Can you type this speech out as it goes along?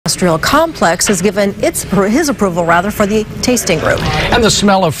Industrial complex has given his approval for the tasting room. And the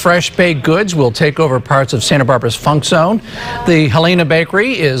smell of fresh baked goods will take over parts of Santa Barbara's Funk Zone. The Helena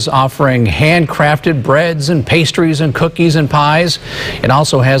Bakery is offering handcrafted breads and pastries and cookies and pies. It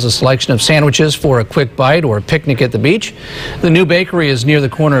also has a selection of sandwiches for a quick bite or a picnic at the beach. The new bakery is near the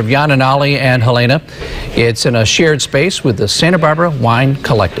corner of Yananali and Helena. It's in a shared space with the Santa Barbara Wine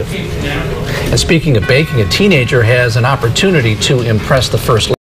Collective. And speaking of baking, a teenager has an opportunity to impress the First Lady.